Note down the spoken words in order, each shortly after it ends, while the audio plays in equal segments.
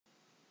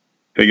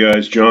Hey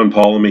guys, John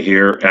Paulamy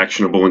here,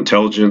 Actionable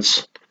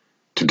Intelligence.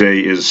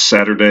 Today is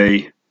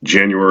Saturday,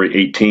 January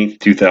 18th,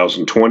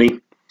 2020,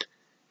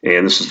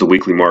 and this is the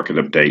weekly market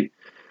update. I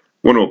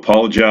want to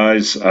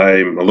apologize.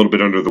 I'm a little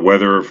bit under the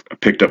weather. I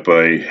picked up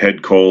a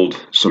head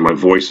cold, so my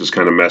voice is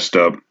kind of messed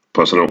up,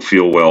 plus I don't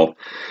feel well.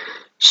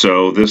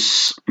 So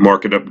this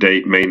market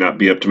update may not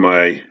be up to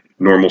my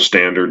normal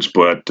standards,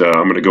 but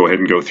I'm going to go ahead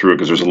and go through it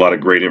because there's a lot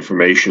of great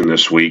information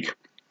this week.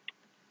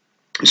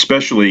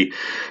 Especially,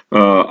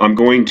 I'm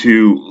going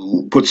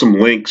to put some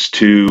links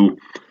to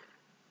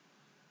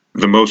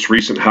the most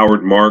recent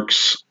Howard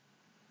Marks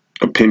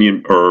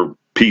opinion or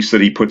piece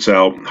that he puts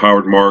out.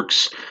 Howard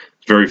Marks,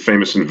 very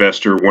famous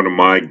investor, one of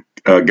my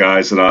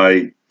guys that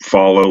I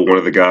follow, one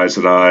of the guys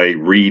that I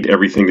read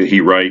everything that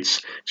he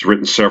writes. He's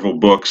written several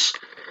books,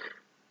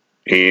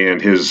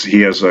 and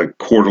he has a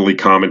quarterly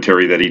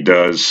commentary that he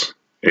does.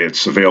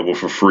 It's available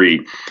for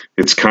free.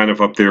 It's kind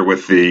of up there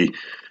with the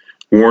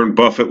Warren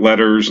Buffett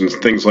letters and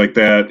things like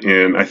that,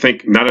 and I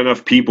think not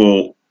enough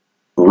people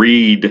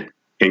read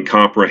and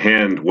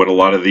comprehend what a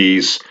lot of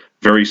these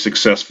very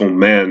successful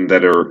men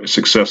that are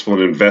successful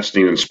in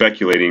investing and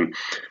speculating,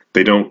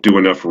 they don't do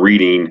enough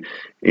reading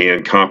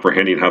and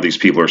comprehending how these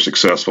people are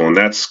successful. And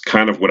that's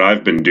kind of what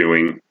I've been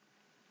doing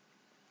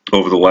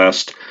over the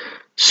last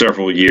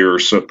several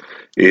years,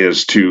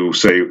 is to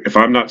say, if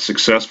I'm not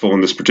successful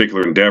in this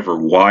particular endeavor,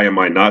 why am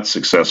I not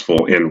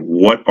successful, and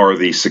what are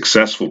the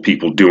successful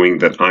people doing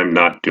that I'm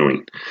not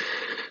doing?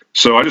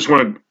 So I just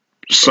want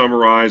to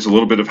summarize a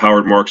little bit of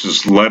Howard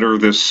Marks's letter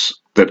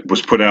that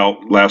was put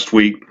out last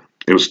week.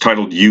 It was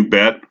titled "You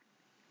Bet."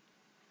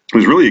 It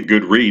was really a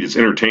good read. It's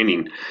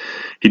entertaining.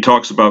 He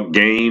talks about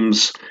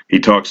games. He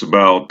talks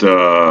about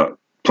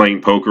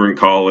playing poker in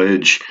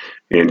college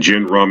and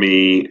gin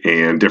rummy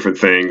and different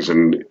things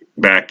and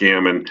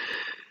backgammon.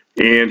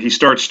 And he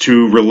starts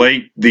to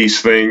relate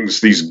these things,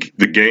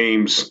 the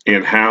games,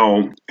 and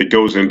how it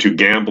goes into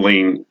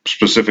gambling,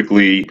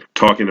 specifically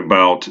talking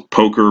about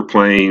poker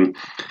playing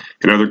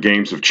and other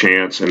games of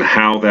chance, and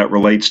how that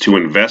relates to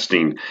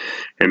investing,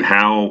 and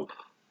how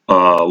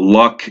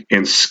luck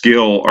and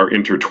skill are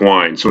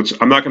intertwined. So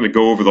I'm not going to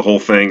go over the whole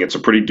thing. It's a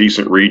pretty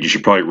decent read. You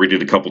should probably read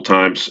it a couple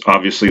times.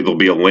 Obviously, there'll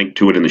be a link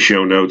to it in the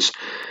show notes.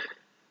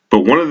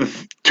 But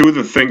two of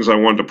the things I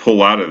wanted to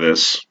pull out of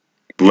this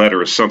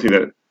letter is something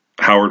that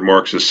Howard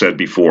Marks has said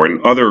before,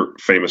 and other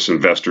famous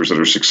investors that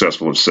are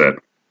successful have said.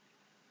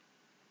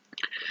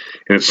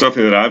 And it's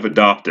something that I've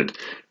adopted.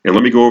 And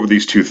let me go over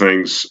these two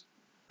things,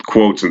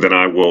 quotes, and then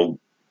I will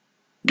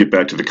get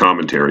back to the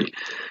commentary. It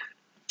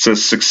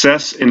says,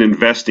 success in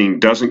investing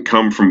doesn't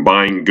come from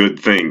buying good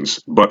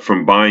things, but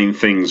from buying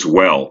things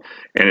well.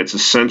 And it's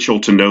essential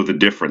to know the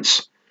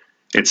difference.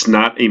 It's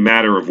not a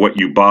matter of what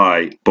you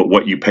buy, but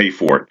what you pay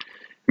for it.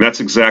 And that's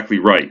exactly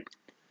right.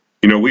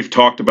 You know, we've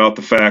talked about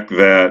the fact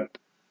that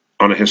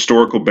on a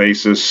historical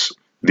basis,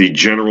 the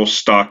general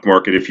stock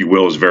market, if you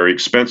will, is very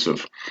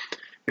expensive.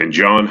 And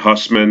John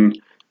Hussman,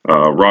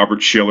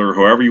 Robert Shiller,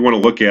 whoever you want to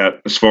look at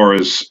as far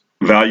as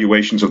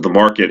valuations of the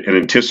market and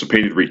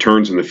anticipated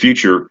returns in the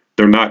future,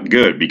 they're not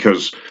good,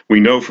 because we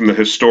know from the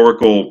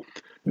historical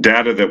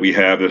data that we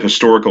have, the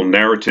historical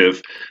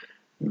narrative,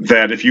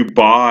 that if you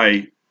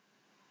buy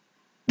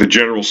the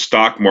general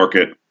stock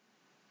market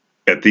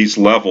at these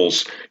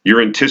levels,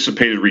 your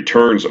anticipated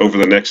returns over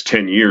the next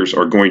 10 years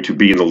are going to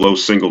be in the low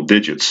single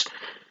digits.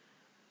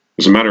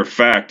 As a matter of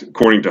fact,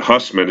 according to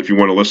Hussman, if you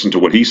want to listen to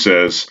what he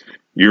says,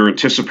 your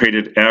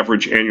anticipated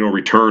average annual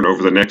return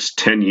over the next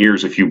 10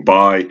 years if you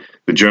buy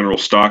the general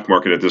stock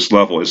market at this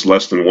level is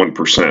less than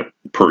 1%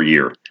 per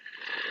year.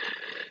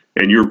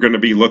 And you're going to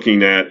be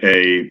looking at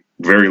a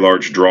very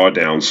large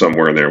drawdown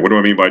somewhere in there. What do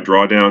I mean by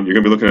drawdown? You're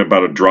going to be looking at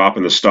about a drop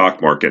in the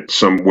stock market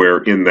somewhere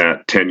in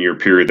that 10-year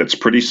period. That's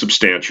pretty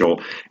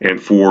substantial.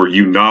 And for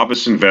you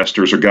novice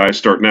investors or guys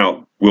starting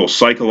out, will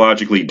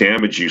psychologically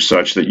damage you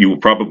such that you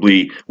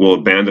probably will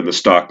abandon the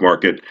stock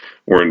market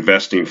or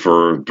investing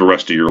for the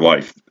rest of your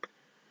life,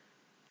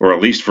 or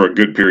at least for a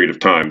good period of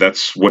time.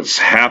 That's what's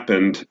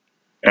happened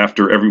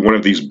after every one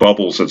of these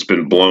bubbles that's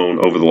been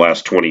blown over the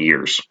last 20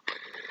 years.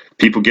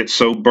 People get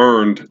so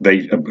burned,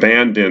 they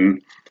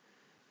abandon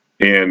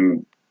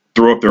and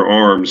throw up their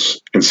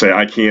arms and say,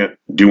 I can't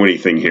do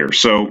anything here.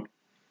 So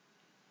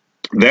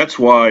that's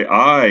why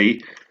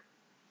I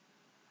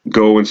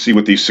go and see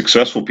what these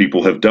successful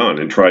people have done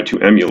and try to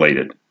emulate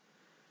it.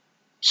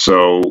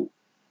 So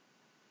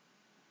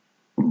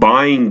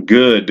buying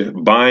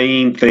good,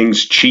 buying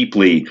things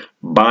cheaply,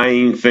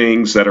 buying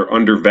things that are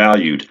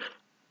undervalued.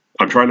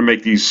 I'm trying to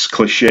make these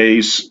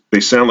cliches,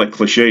 they sound like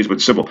cliches,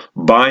 but simple.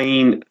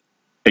 Buying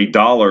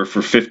 $1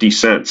 for 50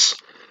 cents.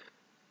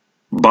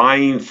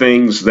 Buying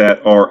things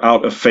that are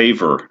out of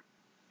favor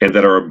and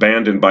that are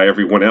abandoned by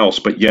everyone else,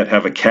 but yet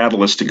have a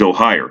catalyst to go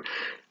higher.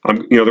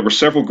 There were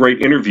several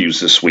great interviews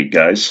this week,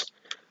 guys.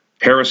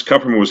 Harris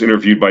Kupperman was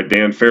interviewed by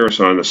Dan Ferris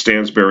on the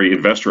Stansberry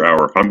Investor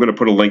Hour. I'm going to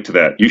put a link to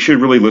that. You should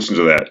really listen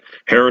to that.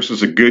 Harris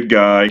is a good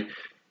guy.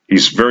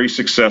 He's very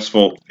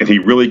successful, and he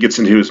really gets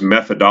into his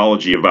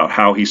methodology about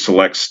how he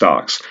selects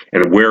stocks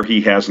and where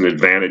he has an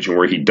advantage and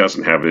where he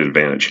doesn't have an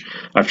advantage.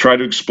 I've tried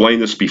to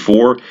explain this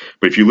before,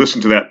 but if you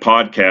listen to that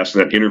podcast,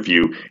 that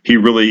interview, he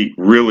really,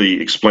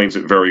 really explains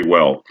it very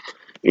well.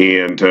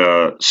 And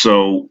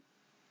so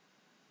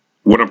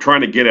what I'm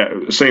trying to get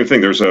at, same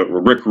thing, there's a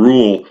Rick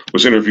Rule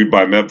was interviewed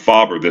by Meb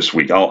Faber this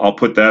week. I'll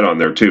put that on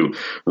there too.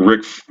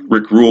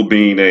 Rick Rule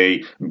being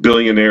a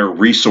billionaire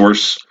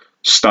resource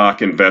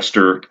stock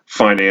investor,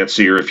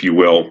 financier, if you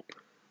will,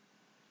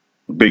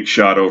 big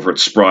shot over at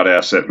Sprott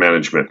Asset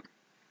Management.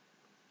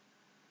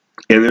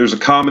 And there's a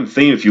common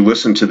theme if you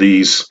listen to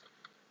these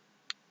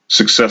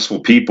successful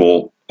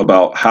people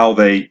about how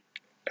they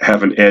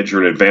have an edge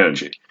or an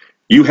advantage.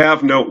 You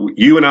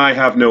and I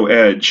have no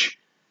edge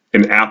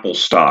in Apple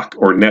stock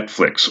or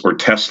Netflix or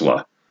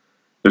Tesla.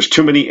 There's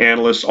too many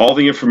analysts. All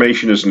the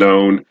information is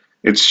known.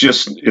 You're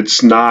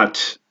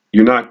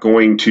not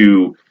going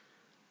to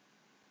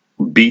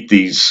beat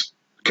these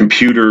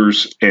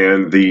computers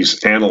and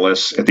these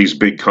analysts at these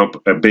big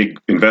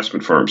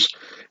investment firms.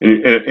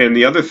 And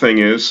the other thing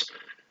is,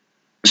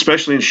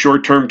 especially in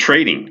short-term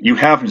trading, you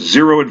have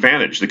zero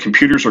advantage. The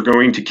computers are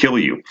going to kill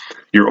you.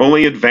 Your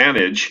only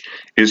advantage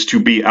is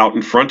to be out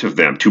in front of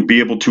them, to be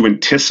able to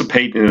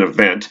anticipate an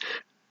event,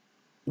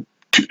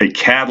 a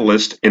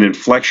catalyst, an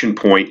inflection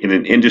point in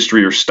an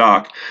industry or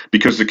stock,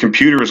 because the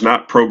computer is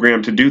not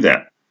programmed to do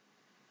that.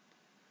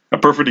 A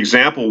perfect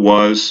example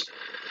was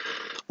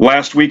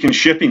last week in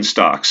shipping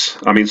stocks.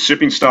 I mean,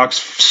 shipping stocks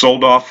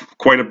sold off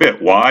quite a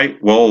bit. Why?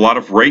 Well, a lot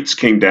of rates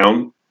came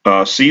down.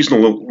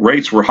 Seasonal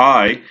rates were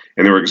high,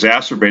 and they were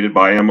exacerbated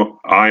by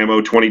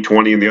IMO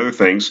 2020 and the other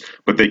things,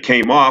 but they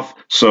came off.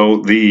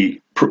 So the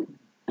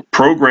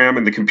program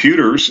in the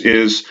computers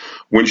is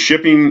when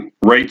shipping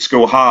rates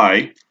go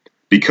high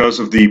because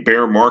of the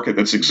bear market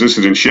that's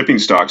existed in shipping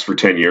stocks for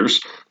 10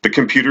 years, the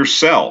computers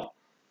sell.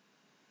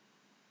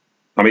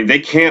 I mean, they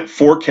can't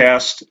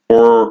forecast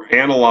or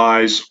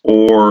analyze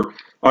or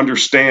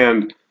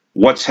understand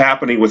what's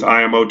happening with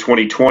IMO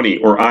 2020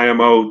 or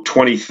IMO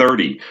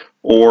 2030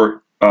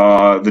 or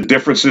the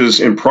differences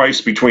in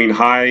price between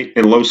high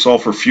and low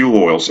sulfur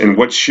fuel oils and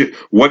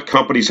what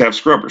companies have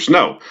scrubbers.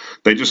 No,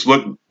 they just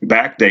look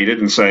backdated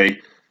and say,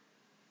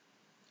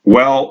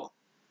 well,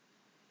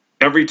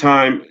 every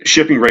time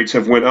shipping rates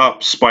have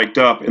spiked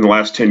up in the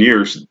last 10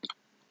 years,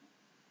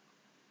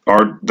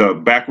 the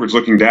backwards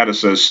looking data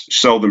says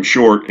sell them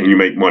short and you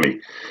make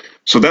money.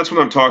 So that's what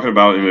I'm talking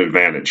about, an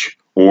advantage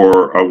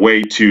or a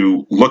way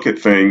to look at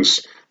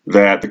things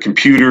that the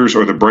computers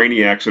or the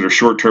brainiacs that are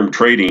short-term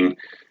trading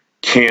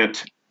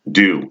can't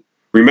do.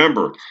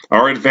 Remember,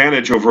 our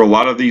advantage over a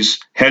lot of these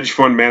hedge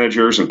fund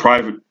managers and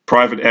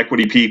private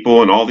equity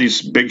people and all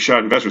these big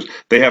shot investors,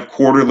 they have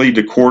quarterly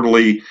to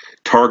quarterly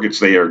targets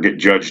they get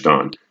judged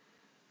on.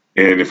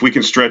 And if we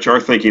can stretch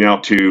our thinking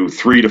out to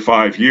 3 to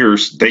 5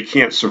 years, they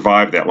can't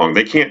survive that long.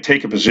 They can't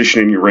take a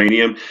position in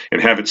uranium and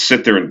have it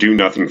sit there and do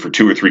nothing for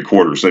 2 or 3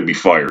 quarters. They'd be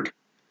fired.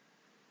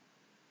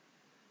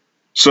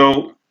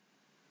 So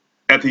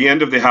at the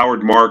end of the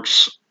Howard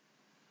Marks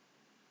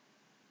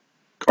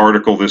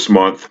article this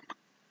month,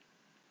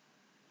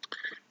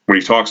 when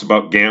he talks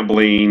about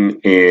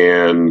gambling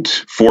and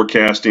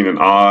forecasting and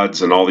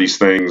odds and all these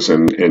things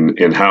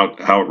and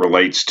how it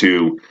relates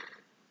to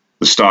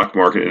the stock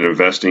market and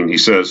investing, he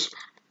says,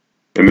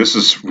 and this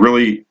is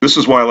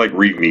why I like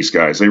reading these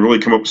guys. They really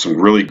come up with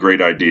some really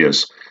great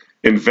ideas.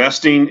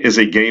 Investing is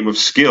a game of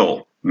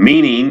skill,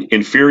 meaning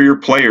inferior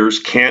players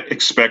can't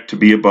expect to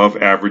be above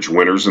average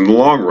winners in the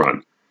long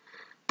run.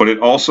 But it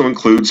also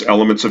includes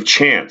elements of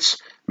chance,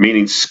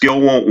 meaning skill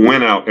won't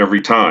win out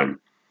every time.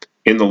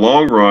 In the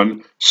long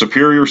run,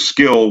 superior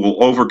skill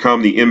will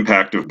overcome the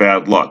impact of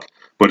bad luck.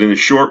 But in the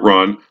short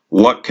run,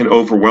 luck can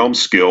overwhelm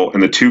skill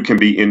and the two can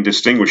be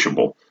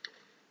indistinguishable.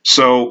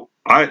 So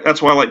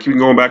that's why I like keeping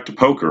going back to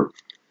poker.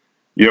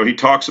 You know, he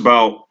talks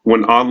about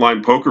when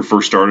online poker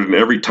first started and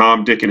every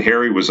Tom, Dick, and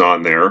Harry was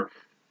on there,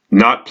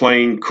 not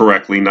playing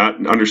correctly,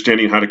 not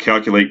understanding how to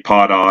calculate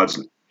pot odds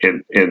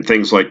and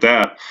things like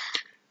that.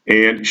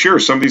 And sure,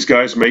 some of these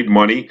guys made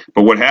money,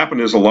 but what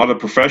happened is a lot of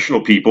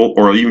professional people,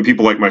 or even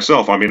people like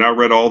myself, I mean, I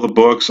read all the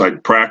books, I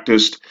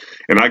practiced,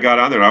 and I got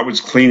on there and I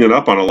was cleaning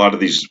up on a lot of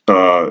these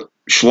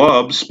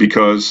schlubs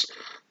because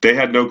they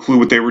had no clue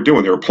what they were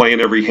doing. They were playing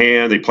every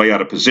hand. They play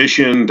out of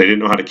position. They didn't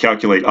know how to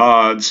calculate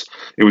odds.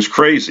 It was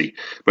crazy.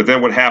 But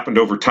then what happened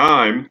over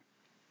time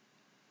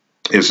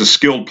is the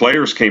skilled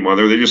players came on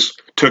there. They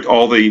just took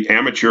all the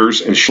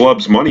amateurs and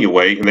schlubs' money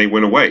away, and they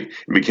went away.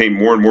 It became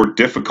more and more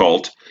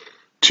difficult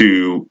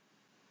to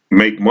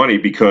make money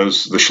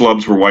because the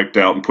schlubs were wiped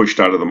out and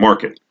pushed out of the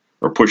market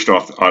or pushed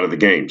out of the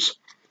games.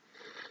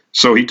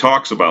 So he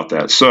talks about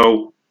that.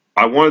 So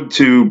I wanted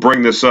to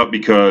bring this up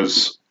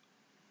because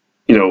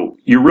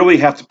you really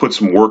have to put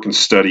some work and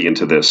study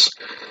into this.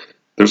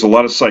 There's a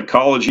lot of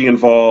psychology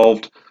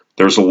involved.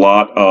 There's a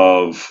lot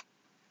of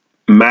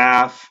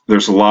math.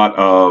 There's a lot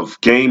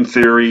of game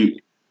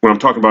theory when I'm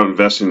talking about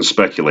investing and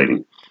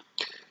speculating.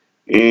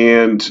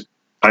 And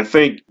I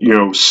think,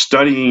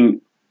 studying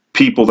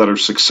people that are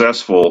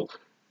successful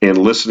and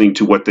listening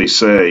to what they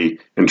say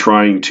and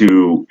trying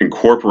to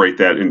incorporate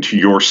that into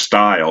your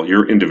style,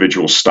 your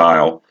individual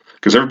style,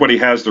 because everybody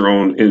has their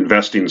own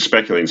investing and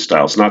speculating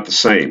style. It's not the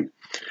same.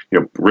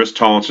 Risk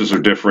tolerances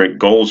are different,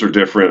 goals are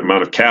different,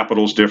 amount of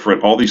capital is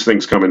different. All these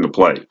things come into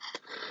play.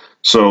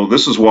 So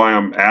this is why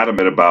I'm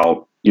adamant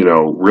about,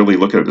 really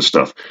looking at this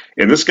stuff.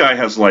 And this guy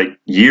has like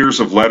years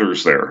of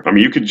letters there. I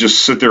mean, you could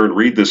just sit there and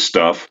read this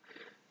stuff.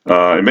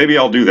 And maybe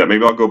I'll do that.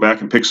 Maybe I'll go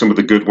back and pick some of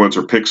the good ones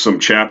or pick some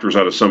chapters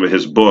out of some of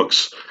his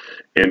books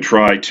and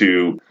try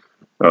to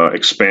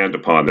expand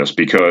upon this,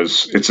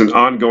 because it's an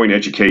ongoing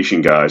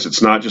education, guys.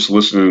 It's not just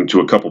listening to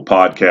a couple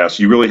podcasts.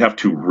 You really have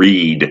to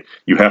read.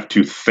 You have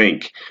to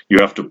think. You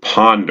have to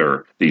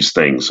ponder these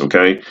things,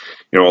 okay?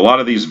 A lot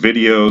of these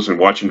videos and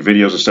watching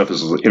videos and stuff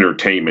is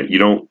entertainment. You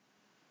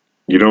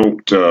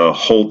don't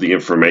hold the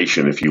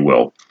information, if you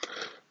will.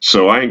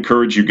 So I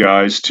encourage you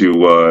guys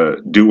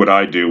to do what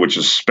I do, which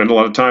is spend a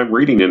lot of time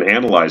reading and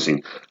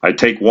analyzing. I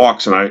take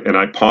walks and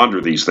I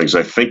ponder these things.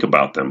 I think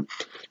about them.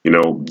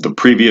 The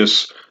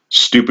previous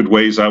stupid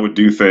ways I would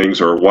do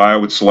things, or why I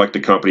would select a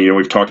company.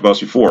 We've talked about this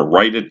before.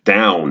 Write it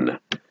down.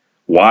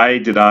 Why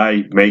did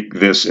I make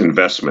this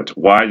investment?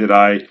 Why did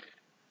I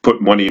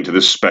put money into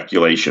this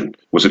speculation?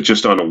 Was it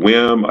just on a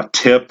whim, a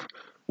tip,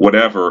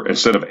 whatever,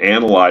 instead of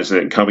analyzing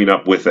it and coming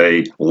up with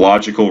a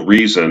logical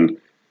reason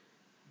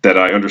that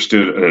I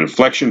understood an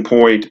inflection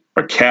point,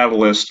 a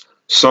catalyst,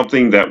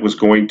 something that was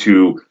going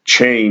to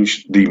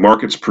change the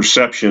market's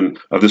perception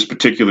of this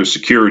particular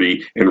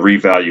security and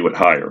revalue it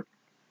higher.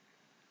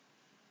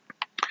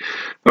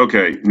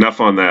 Okay,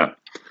 enough on that.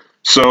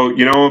 So,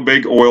 I'm a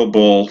big oil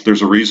bull.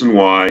 There's a reason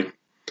why.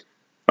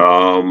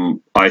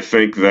 I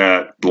think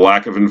that the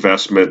lack of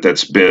investment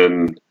that's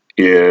been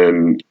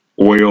in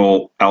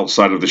oil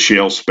outside of the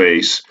shale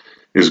space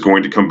is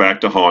going to come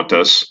back to haunt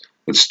us.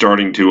 It's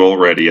starting to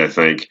already, I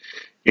think.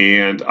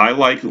 And I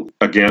like,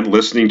 again,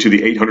 listening to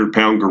the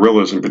 800-pound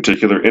gorillas in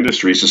particular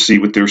industries to see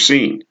what they're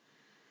seeing.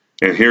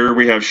 And here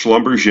we have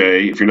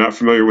Schlumberger. If you're not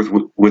familiar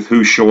with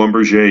who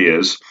Schlumberger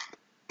is,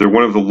 they're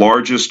one of the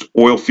largest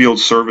oil field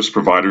service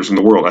providers in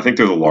the world. I think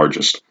they're the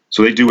largest.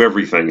 So they do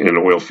everything in an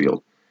oil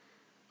field,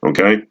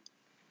 okay,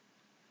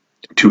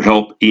 to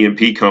help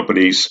E&P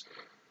companies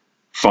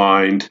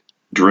find,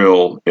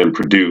 drill, and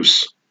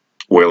produce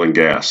oil and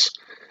gas.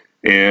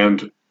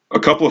 And a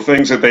couple of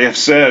things that they have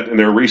said in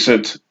their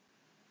recent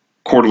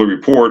quarterly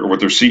report, or what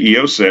their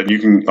CEO said,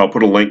 I'll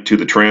put a link to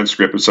the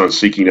transcript. It's on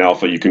Seeking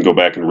Alpha. You can go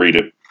back and read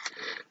it.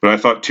 But I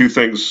thought two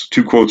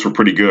quotes were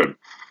pretty good.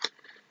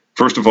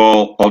 First of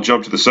all, I'll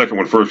jump to the second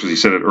one first because he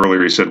said it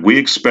earlier. He said, "We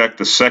expect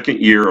the second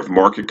year of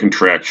market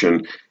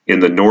contraction in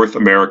the North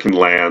American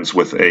lands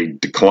with a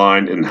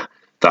decline in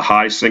the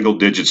high single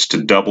digits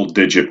to double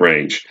digit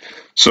range."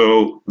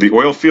 So the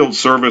oil field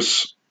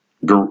service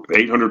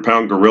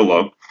 800-pound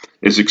gorilla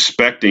is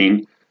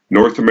expecting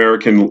North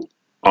American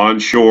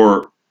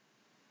onshore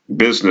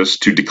business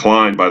to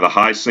decline by the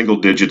high single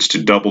digits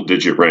to double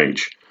digit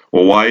range.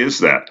 Well, why is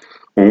that?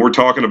 When we're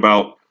talking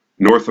about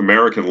North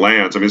American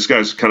lands, I mean, this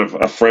guy's kind of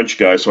a French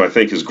guy, so I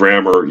think his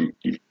grammar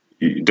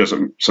he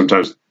doesn't,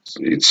 sometimes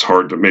it's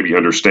hard to maybe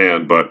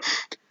understand, but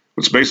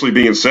what's basically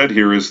being said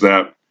here is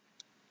that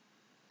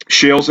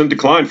shale's in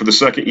decline for the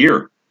second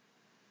year.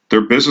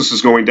 Their business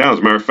is going down. As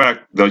a matter of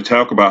fact, they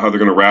talk about how they're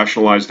going to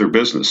rationalize their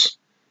business.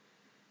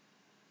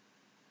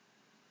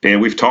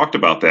 And we've talked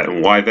about that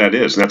and why that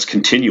is, and that's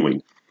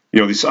continuing.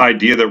 This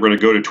idea that we're going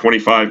to go to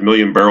 25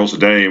 million barrels a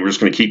day and we're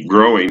just going to keep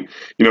growing.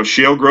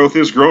 Shale growth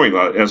is growing,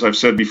 as I've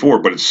said before,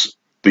 but it's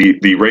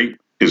the rate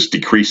is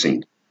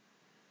decreasing.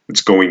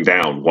 It's going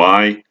down.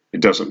 Why?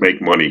 It doesn't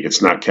make money.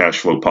 It's not cash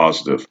flow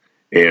positive.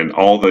 And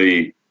all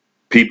the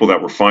people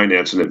that were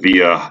financing it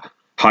via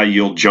high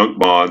yield junk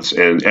bonds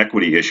and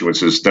equity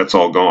issuances, that's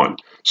all gone.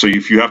 So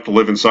if you have to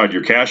live inside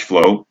your cash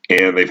flow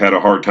and they've had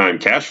a hard time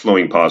cash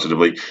flowing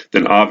positively,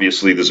 then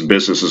obviously this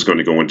business is going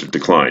to go into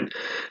decline.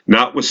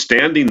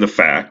 Notwithstanding the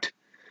fact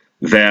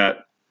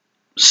that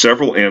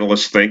several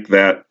analysts think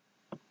that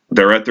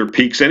they're at their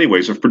peaks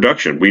anyways of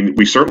production.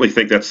 We certainly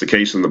think that's the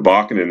case in the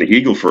Bakken and the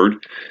Eagle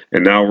Ford,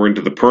 and now we're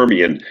into the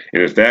Permian.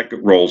 And if that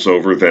rolls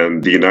over, then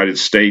the United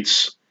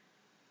States,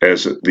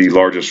 as the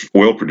largest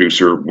oil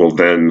producer, will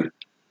then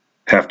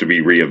have to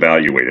be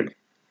reevaluated.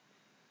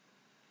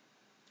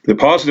 The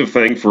positive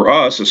thing for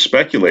us as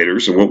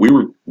speculators, and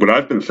what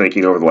I've been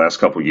thinking over the last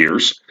couple of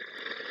years,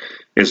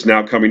 is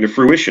now coming to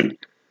fruition.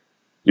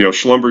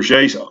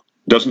 Schlumberger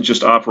doesn't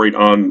just operate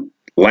on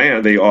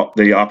land; they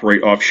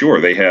operate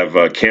offshore. They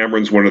have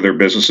Cameron's one of their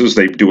businesses.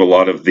 They do a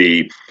lot of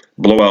the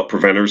blowout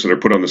preventers that are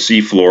put on the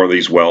seafloor of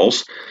these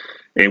wells.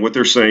 And what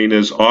they're saying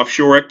is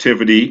offshore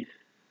activity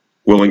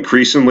will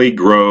increasingly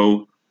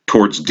grow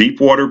towards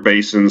deepwater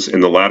basins in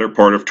the latter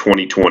part of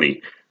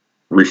 2020.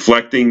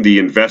 Reflecting the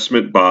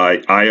investment by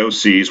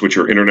IOCs, which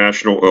are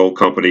international oil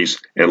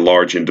companies, and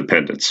large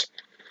independents.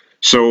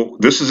 So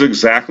this is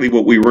exactly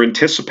what we were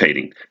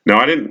anticipating.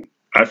 Now,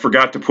 I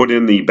forgot to put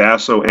in the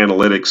Basso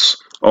Analytics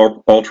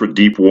ultra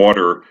deep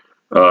water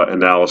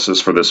analysis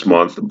for this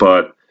month,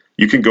 but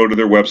you can go to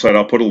their website.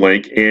 I'll put a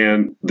link.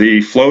 And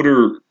the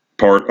floater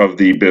part of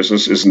the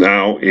business is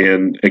now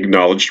in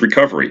acknowledged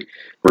recovery.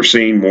 We're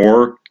seeing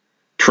more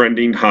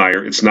trending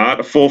higher. It's not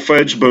a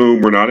full-fledged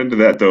boom. We're not into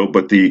that, though,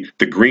 but the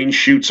green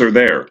shoots are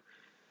there.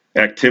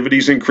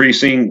 Activity's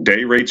increasing.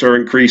 Day rates are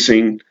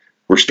increasing.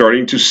 We're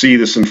starting to see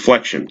this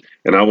inflection.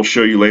 And I will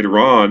show you later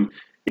on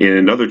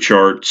in other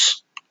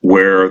charts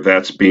where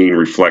that's being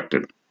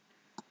reflected.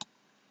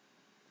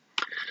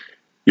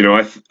 You know,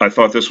 I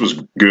thought this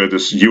was good.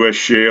 This U.S.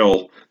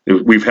 shale,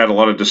 we've had a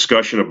lot of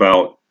discussion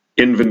about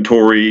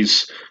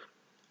inventories,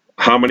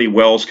 how many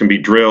wells can be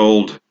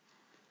drilled,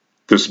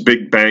 this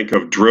big bank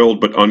of drilled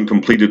but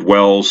uncompleted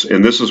wells,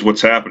 and this is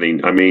what's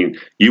happening. I mean,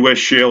 U.S.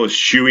 shale is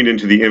chewing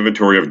into the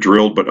inventory of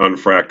drilled but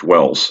unfracked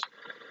wells.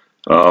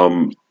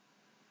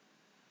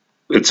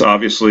 It's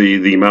obviously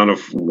the amount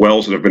of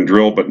wells that have been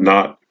drilled but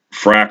not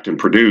fracked and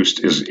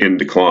produced is in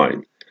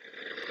decline.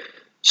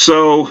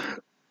 So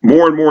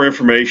more and more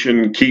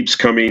information keeps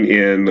coming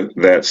in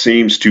that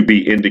seems to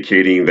be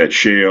indicating that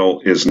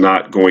shale is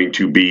not going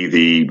to be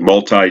the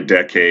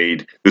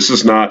multi-decade.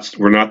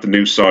 We're not the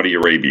new Saudi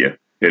Arabia,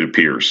 it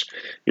appears.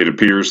 It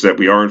appears that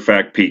we are in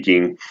fact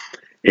peaking.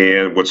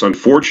 And what's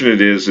unfortunate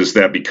is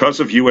that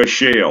because of U.S.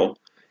 shale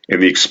and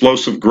the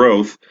explosive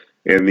growth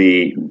and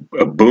the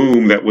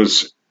boom that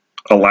was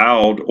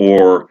allowed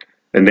or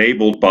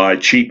enabled by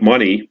cheap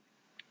money,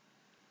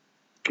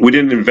 we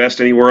didn't invest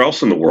anywhere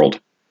else in the world.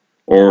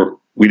 Or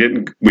we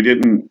didn't,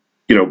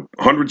 you know,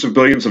 hundreds of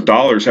billions of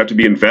dollars have to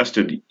be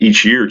invested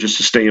each year just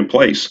to stay in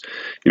place.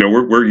 You know,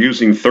 we're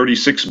using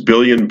 36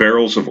 billion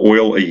barrels of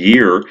oil a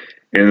year,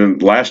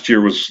 and last year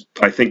was,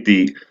 I think,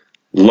 the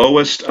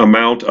lowest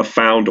amount of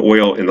found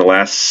oil in the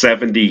last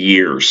 70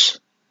 years.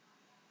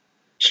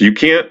 So you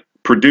can't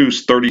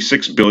produce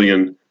 36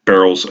 billion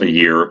barrels a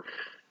year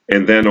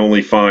and then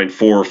only find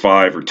 4 or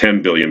 5 or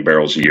 10 billion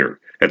barrels a year.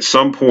 At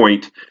some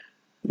point,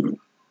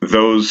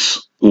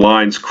 those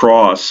lines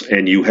cross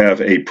and you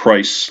have a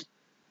price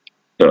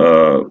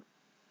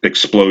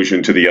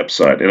explosion to the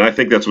upside. And I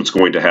think that's what's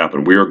going to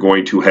happen. We are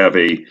going to have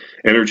a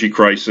energy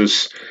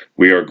crisis.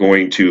 We are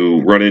going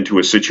to run into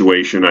a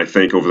situation, I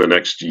think, over the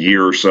next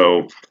year or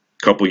so,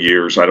 couple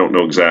years, I don't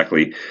know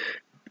exactly,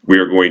 we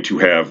are going to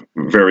have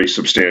very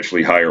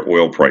substantially higher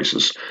oil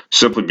prices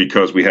simply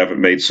because we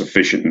haven't made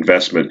sufficient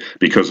investment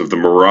because of the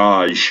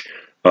mirage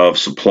of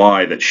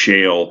supply that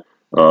shale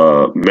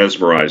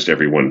mesmerized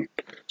everyone.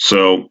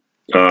 So,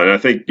 and I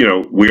think, you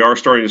know, we are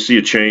starting to see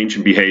a change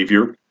in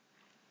behavior.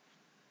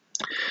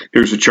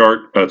 Here's a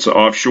chart. It's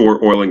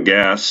offshore oil and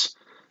gas.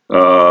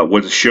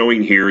 What it's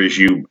showing here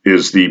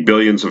is the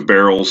billions of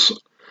barrels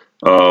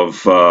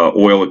of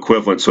oil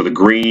equivalent. So the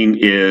green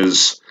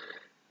is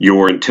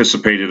your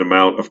anticipated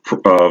amount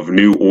of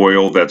new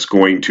oil that's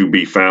going to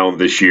be found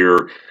this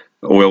year,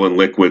 oil and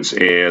liquids,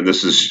 and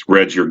this is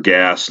red, your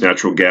gas,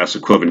 natural gas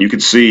equivalent. You can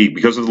see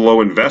because of the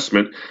low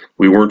investment,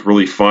 we weren't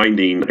really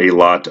finding a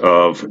lot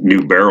of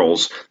new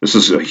barrels. This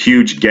is a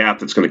huge gap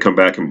that's going to come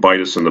back and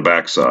bite us in the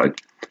backside.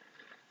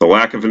 The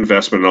lack of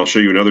investment, and I'll show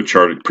you another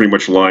chart, it pretty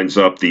much lines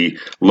up the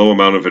low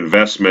amount of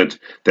investment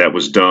that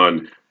was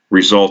done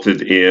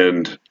resulted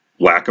in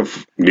lack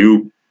of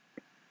new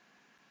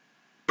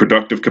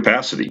productive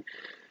capacity.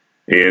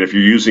 And if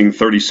you're using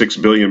 36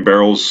 billion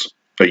barrels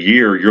a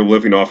year, you're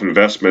living off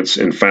investments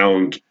in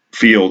found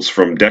fields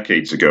from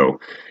decades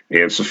ago,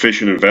 and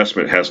sufficient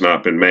investment has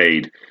not been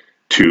made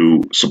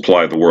to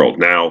supply the world.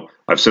 Now,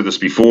 I've said this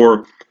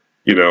before,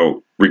 you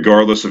know,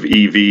 regardless of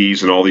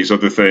EVs and all these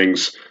other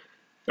things,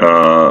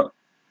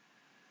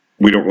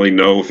 we don't really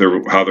know if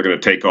how they're going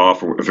to take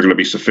off or if they're going to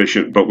be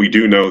sufficient, but we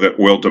do know that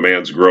oil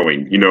demand's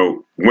growing. You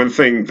know, one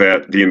thing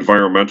that the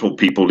environmental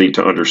people need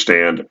to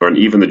understand, and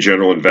even the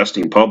general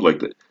investing public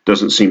that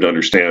doesn't seem to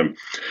understand,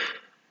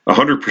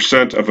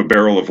 100% of a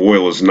barrel of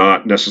oil is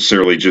not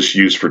necessarily just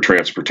used for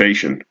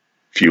transportation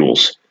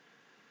fuels.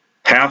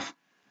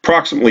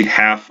 Approximately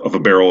half of a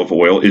barrel of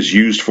oil is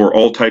used for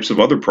all types of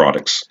other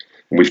products.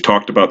 And we've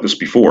talked about this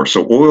before.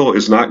 So oil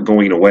is not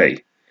going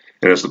away.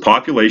 And as the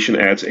population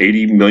adds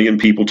 80 million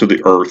people to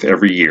the earth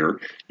every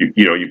year,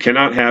 you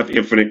cannot have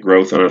infinite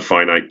growth on a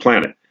finite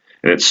planet.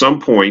 And at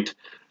some point,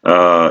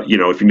 if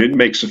you didn't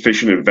make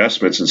sufficient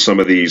investments in some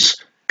of these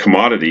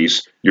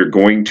commodities, you're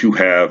going to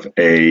have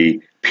a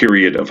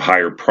period of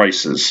higher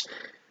prices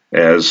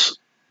as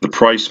the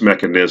price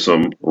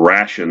mechanism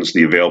rations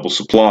the available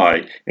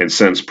supply and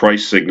sends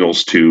price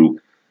signals to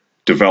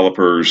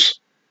developers,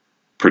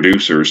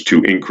 producers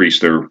to increase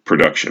their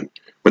production.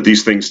 But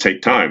these things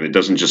take time. It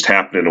doesn't just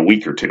happen in a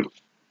week or two.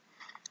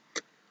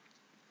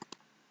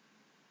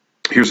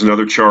 Here's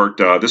another chart.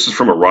 This is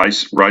from a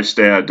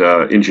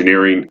Rystad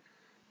engineering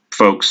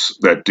folks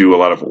that do a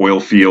lot of oil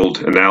field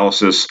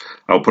analysis.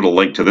 I'll put a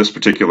link to this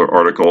particular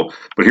article.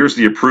 But here's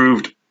the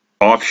approved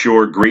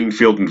offshore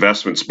greenfield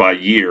investments by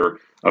year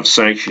of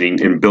sanctioning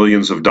in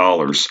billions of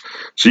dollars.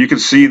 So you can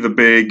see the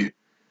big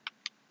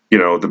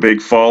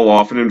fall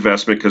off in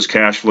investment because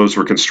cash flows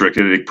were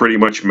constricted. It pretty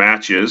much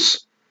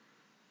matches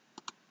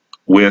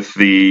with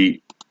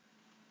the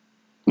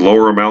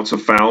lower amounts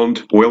of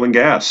found oil and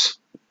gas.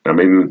 I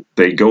mean,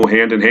 they go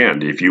hand in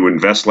hand. If you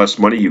invest less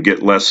money, you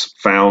get less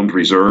found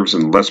reserves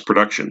and less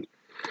production.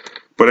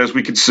 But as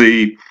we can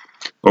see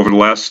over the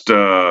last,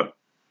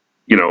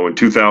 in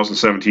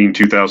 2017,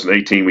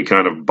 2018, we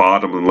kind of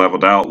bottomed and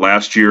leveled out.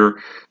 Last year,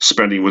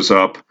 spending was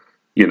up,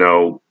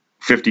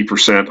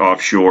 50%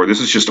 offshore.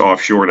 This is just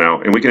offshore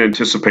now, and we can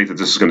anticipate that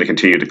this is going to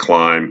continue to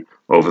climb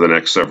over the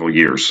next several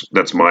years.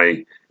 That's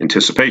my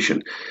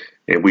anticipation.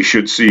 And we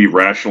should see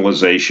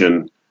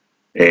rationalization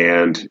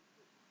and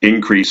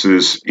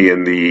increases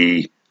in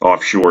the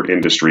offshore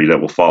industry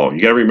that will follow.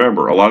 You got to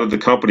remember, a lot of the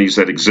companies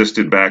that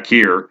existed back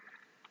here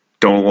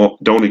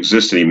don't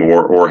exist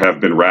anymore or have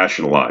been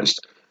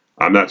rationalized.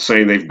 I'm not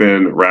saying they've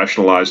been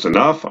rationalized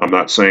enough. I'm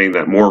not saying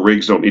that more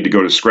rigs don't need to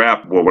go to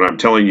scrap. Well, what I'm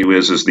telling you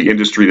is the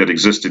industry that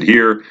existed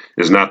here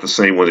is not the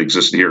same one that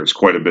existed here. It's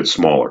quite a bit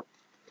smaller.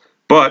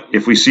 But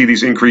if we see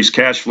these increased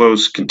cash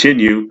flows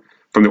continue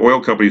from the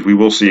oil companies, we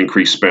will see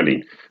increased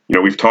spending.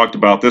 We've talked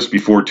about this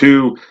before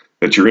too,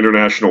 that your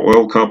international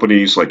oil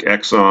companies like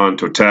Exxon,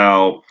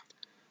 Total,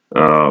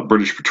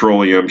 British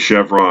Petroleum,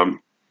 Chevron,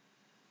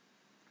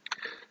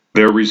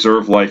 their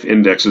reserve life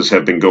indexes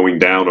have been going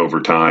down over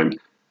time.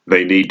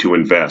 They need to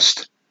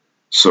invest.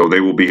 So they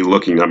will be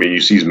looking,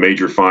 you see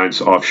major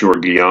finds offshore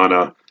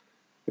Guyana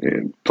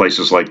and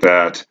places like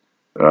that.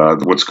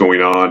 What's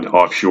going on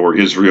offshore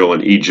Israel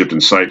and Egypt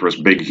and Cyprus,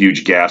 big,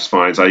 huge gas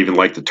finds. I even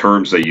like the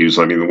terms they use.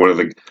 One of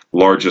the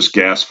largest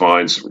gas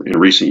finds in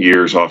recent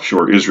years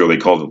offshore Israel, they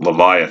called it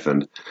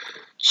Leviathan.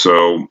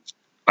 So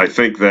I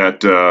think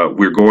that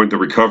the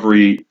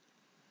recovery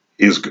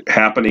is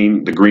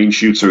happening. The green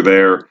shoots are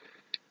there.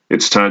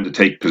 It's time to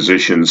take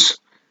positions.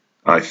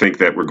 I think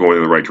that we're going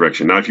in the right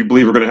direction. Now, if you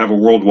believe we're going to have a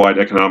worldwide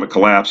economic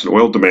collapse and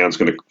oil demand is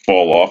going to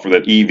fall off, or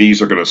that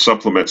EVs are going to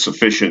supplement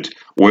sufficient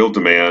oil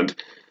demand,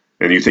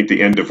 and you think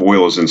the end of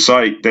oil is in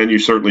sight, then you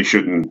certainly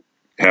shouldn't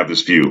have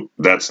this view.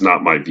 That's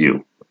not my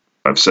view.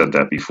 I've said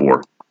that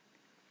before.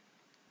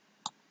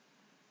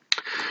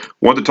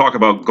 Want to talk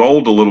about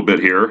gold a little bit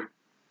here,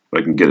 if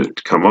I can get it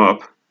to come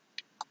up.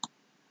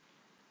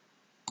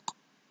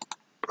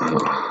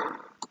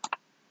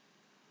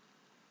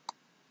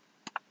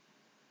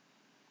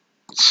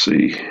 Let's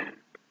see.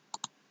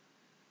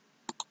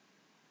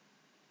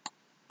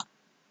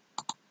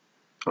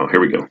 Oh,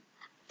 here we go.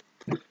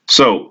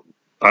 So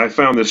I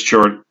found this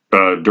chart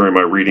during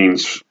my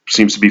readings.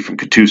 Seems to be from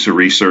Katusa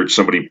Research.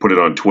 Somebody put it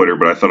on Twitter,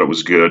 but I thought it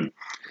was good.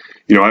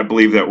 I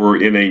believe that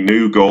we're in a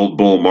new gold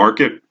bull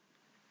market.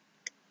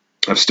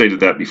 I've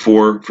stated that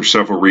before for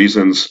several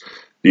reasons.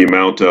 The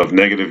amount of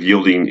negative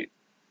yielding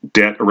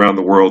debt around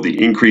the world,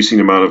 the increasing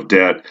amount of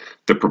debt,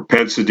 the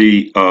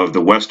propensity of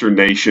the Western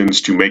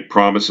nations to make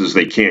promises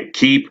they can't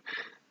keep,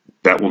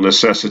 that will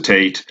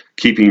necessitate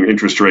keeping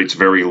interest rates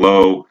very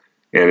low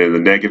and in the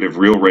negative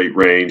real rate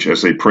range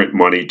as they print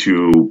money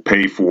to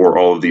pay for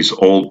all of these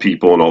old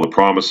people and all the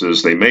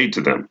promises they made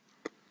to them.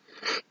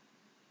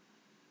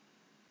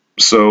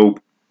 So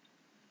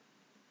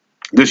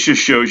this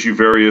just shows you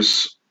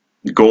various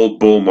gold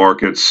bull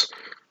markets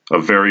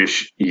of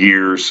various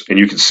years, and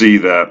you can see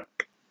that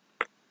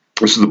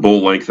this is the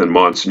bull length in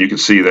months, and you can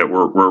see that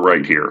we're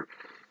right here.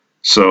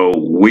 So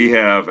we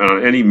have,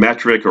 on any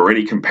metric or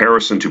any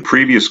comparison to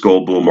previous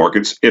gold bull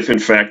markets, if in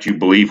fact you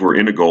believe we're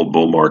in a gold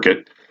bull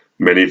market,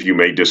 many of you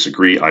may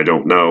disagree, I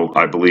don't know,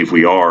 I believe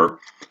we are.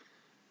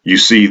 You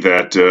see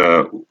that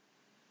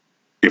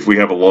if we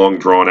have a long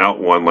drawn out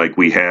one like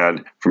we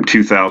had from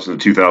 2000 to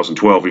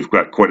 2012, we've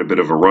got quite a bit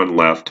of a run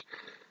left.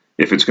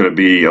 If it's going to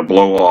be a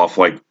blow off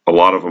like a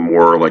lot of them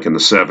were, like in the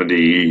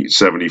 70,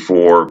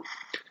 74,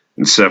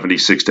 and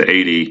 76 to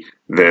 80,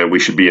 then we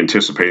should be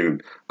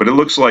anticipating. But it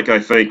looks like, I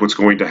think what's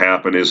going to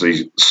happen is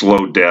a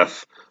slow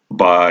death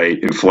by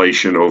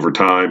inflation over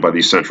time by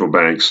these central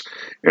banks.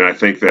 And I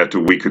think that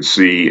we could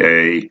see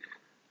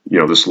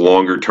this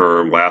longer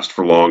term, last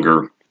for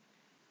longer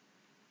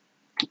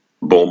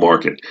bull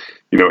market.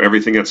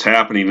 Everything that's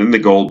happening in the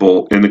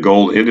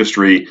gold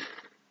industry,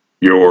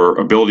 your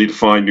ability to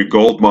find new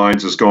gold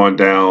mines has gone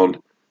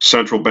down.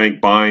 Central bank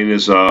buying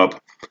is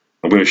up.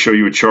 I'm going to show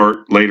you a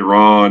chart later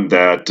on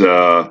that,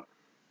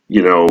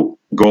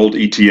 gold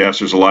ETFs,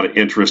 there's a lot of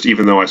interest,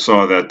 even though I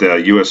saw that the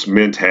U.S.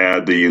 Mint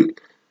had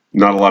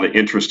not a lot of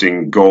interest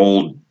in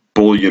gold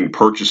bullion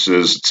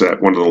purchases. It's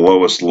at one of the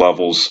lowest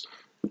levels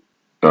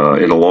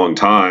in a long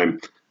time.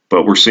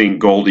 But we're seeing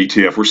gold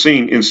ETF. We're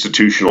seeing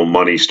institutional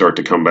money start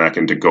to come back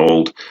into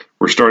gold.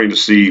 We're starting to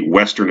see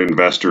Western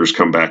investors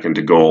come back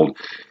into gold.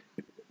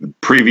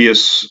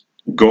 Previous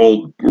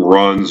gold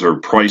runs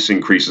or price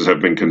increases have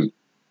been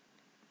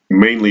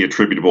mainly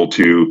attributable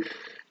to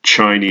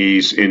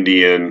Chinese,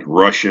 Indian,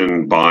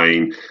 Russian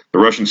buying. The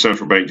Russian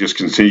central bank just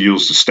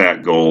continues to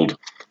stack gold.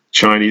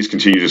 Chinese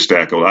continue to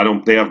stack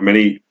gold. They have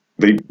many,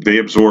 they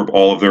absorb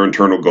all of their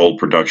internal gold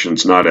production.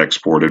 It's not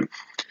exported.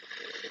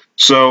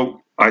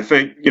 So I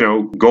think,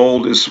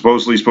 gold is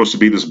supposed to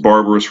be this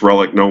barbarous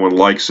relic. No one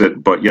likes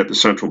it, but yet the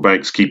central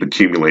banks keep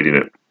accumulating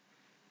it.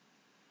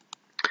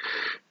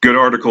 Good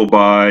article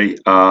by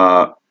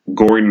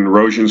Goring and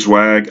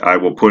Rosenzweig, I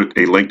will put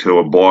a link to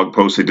a blog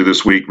post they did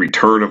this week,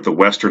 Return of the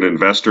Western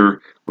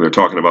Investor, when they're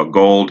talking about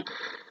gold.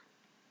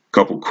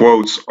 Couple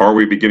quotes: are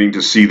we beginning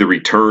to see the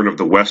return of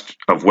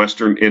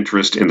Western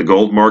interest in the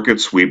gold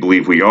markets? We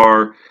believe we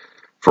are.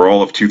 For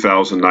all of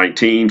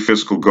 2019,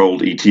 physical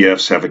gold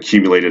ETFs have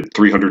accumulated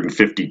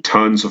 350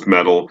 tons of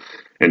metal,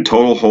 and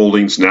total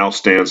holdings now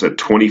stands at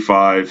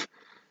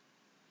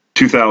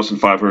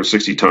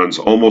 2,560 tons,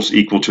 almost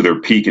equal to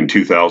their peak in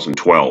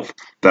 2012.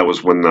 That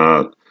was when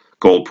the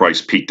gold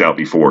price peaked out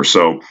before.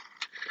 So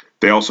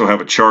they also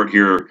have a chart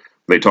here.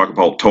 They talk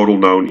about total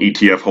known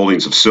ETF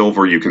holdings of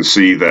silver. You can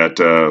see that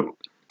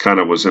kind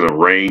of was in a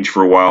range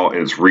for a while,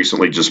 and it's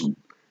recently just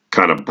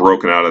kind of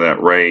broken out of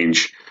that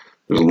range.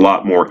 There's a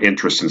lot more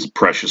interest in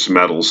precious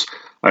metals.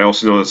 I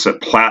also noticed that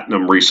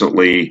platinum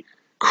recently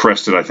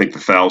crested, I think, the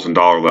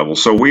 $1,000 level.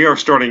 So we are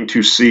starting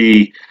to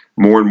see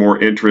more and more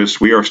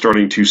interest. We are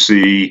starting to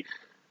see,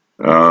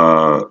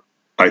 I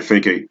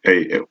think,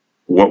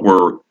 what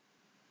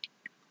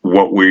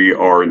we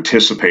are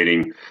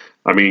anticipating.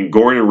 I mean,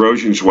 Goring and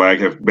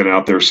Rosenzweig have been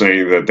out there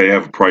saying that they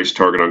have a price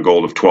target on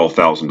gold of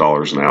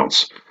 $12,000 an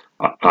ounce.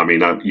 I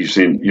mean, you've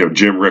seen,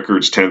 Jim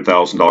Rickards,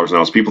 $10,000 an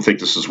ounce. People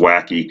think this is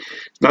wacky.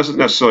 It doesn't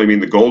necessarily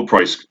mean the gold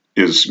price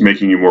is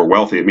making you more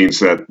wealthy. It means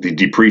that the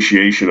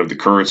depreciation of the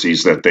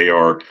currencies that they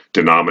are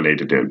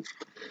denominated in.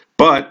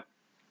 But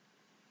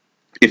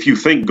if you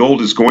think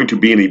gold is going to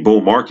be in a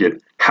bull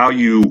market, how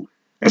you,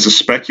 as a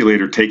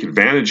speculator, take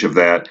advantage of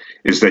that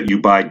is that you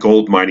buy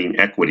gold mining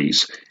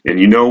equities. And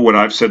you know what,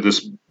 I've said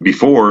this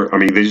before, I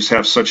mean, they just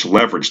have such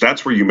leverage.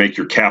 That's where you make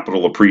your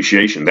capital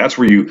appreciation. That's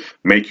where you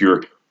make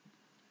your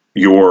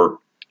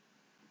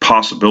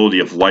possibility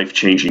of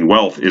life-changing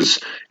wealth is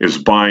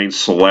buying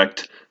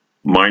select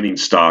mining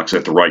stocks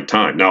at the right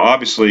time. Now,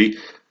 obviously,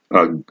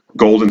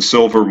 gold and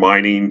silver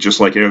mining, just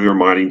like any other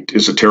mining,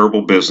 is a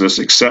terrible business,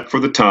 except for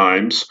the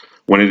times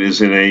when it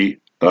is in a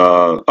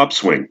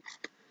upswing.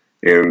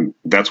 And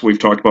that's what we've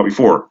talked about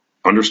before.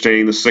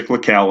 Understanding the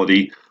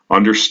cyclicality,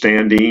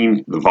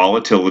 understanding the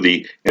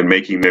volatility, and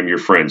making them your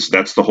friends.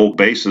 That's the whole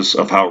basis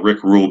of how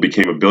Rick Rule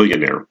became a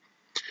billionaire.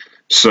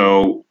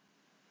 So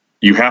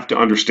you have to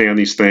understand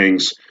these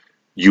things.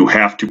 You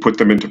have to put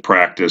them into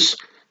practice.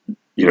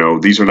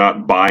 These are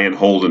not buy and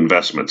hold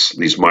investments,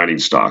 these mining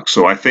stocks.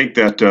 So I think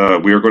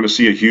that we are going to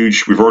see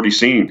we've already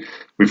seen,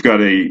 we've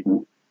got a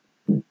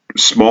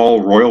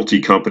small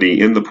royalty company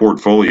in the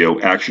portfolio,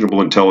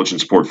 actionable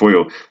intelligence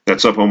portfolio,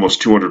 that's up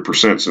almost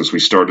 200% since we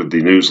started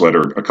the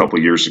newsletter a couple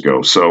years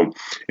ago. So,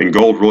 and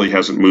gold really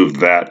hasn't moved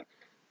that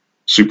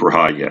super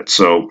high yet.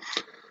 So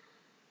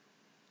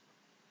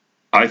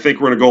I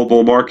think we're in a gold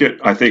bull market.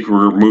 I think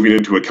we're moving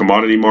into a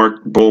commodity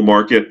bull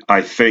market.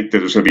 I think that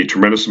there's going to be a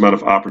tremendous amount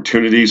of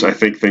opportunities. I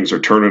think things are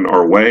turning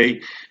our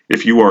way.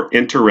 If you are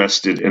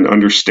interested in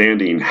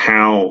understanding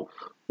how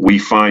we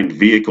find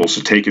vehicles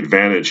to take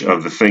advantage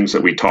of the things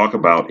that we talk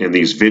about in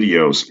these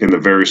videos, in the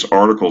various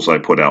articles I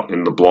put out,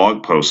 in the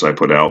blog posts I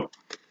put out,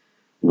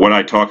 what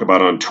I talk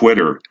about on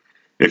Twitter,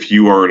 if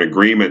you are in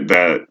agreement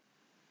that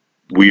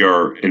we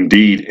are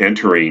indeed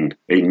entering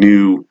a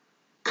new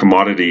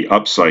commodity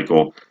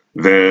upcycle,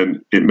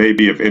 then it may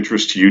be of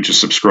interest to you to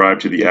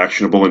subscribe to the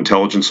Actionable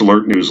Intelligence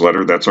Alert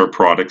newsletter. That's our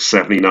product,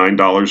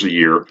 $79 a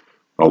year.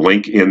 A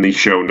link in the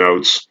show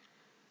notes.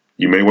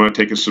 You may want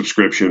to take a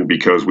subscription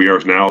because we are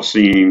now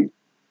seeing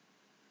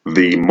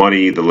the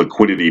money, the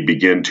liquidity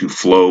begin to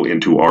flow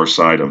into our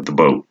side of the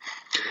boat.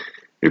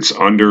 It's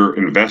under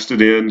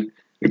invested in.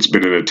 It's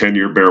been in a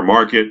 10-year bear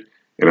market,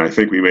 and I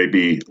think we may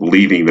be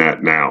leaving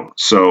that now.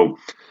 So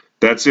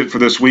that's it for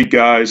this week,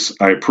 guys.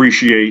 I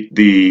appreciate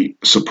the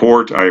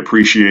support. I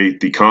appreciate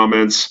the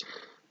comments.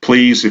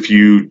 Please, if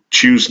you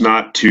choose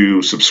not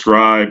to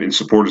subscribe and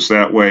support us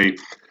that way,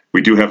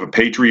 we do have a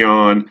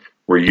Patreon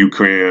where you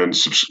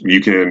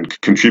can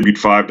contribute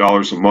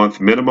 $5 a month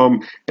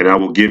minimum, and I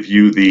will give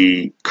you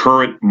the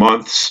current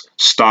month's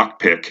stock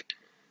pick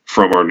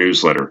from our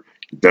newsletter.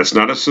 That's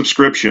not a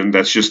subscription.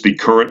 That's just the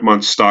current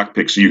month's stock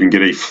pick, so you can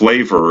get a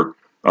flavor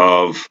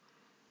of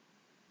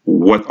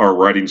what our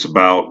writing's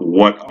about,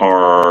 what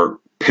our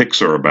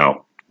picks are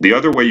about. The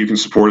other way you can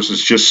support us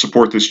is just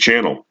support this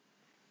channel.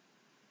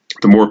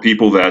 The more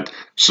people that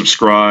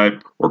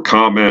subscribe or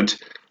comment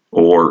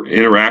or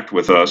interact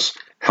with us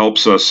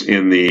helps us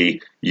in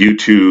the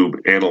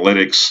YouTube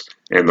analytics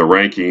and the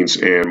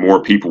rankings, and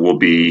more people will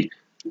be,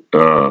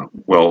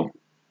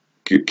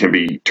 can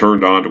be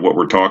turned on to what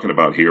we're talking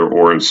about here,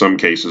 or in some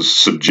cases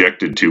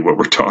subjected to what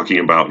we're talking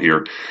about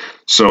here.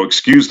 So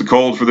excuse the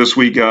cold for this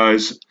week,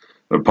 guys.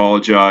 I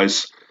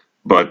apologize,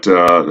 but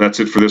that's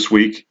it for this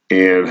week,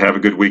 and have a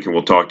good week, and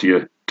we'll talk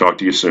to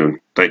you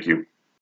soon. Thank you.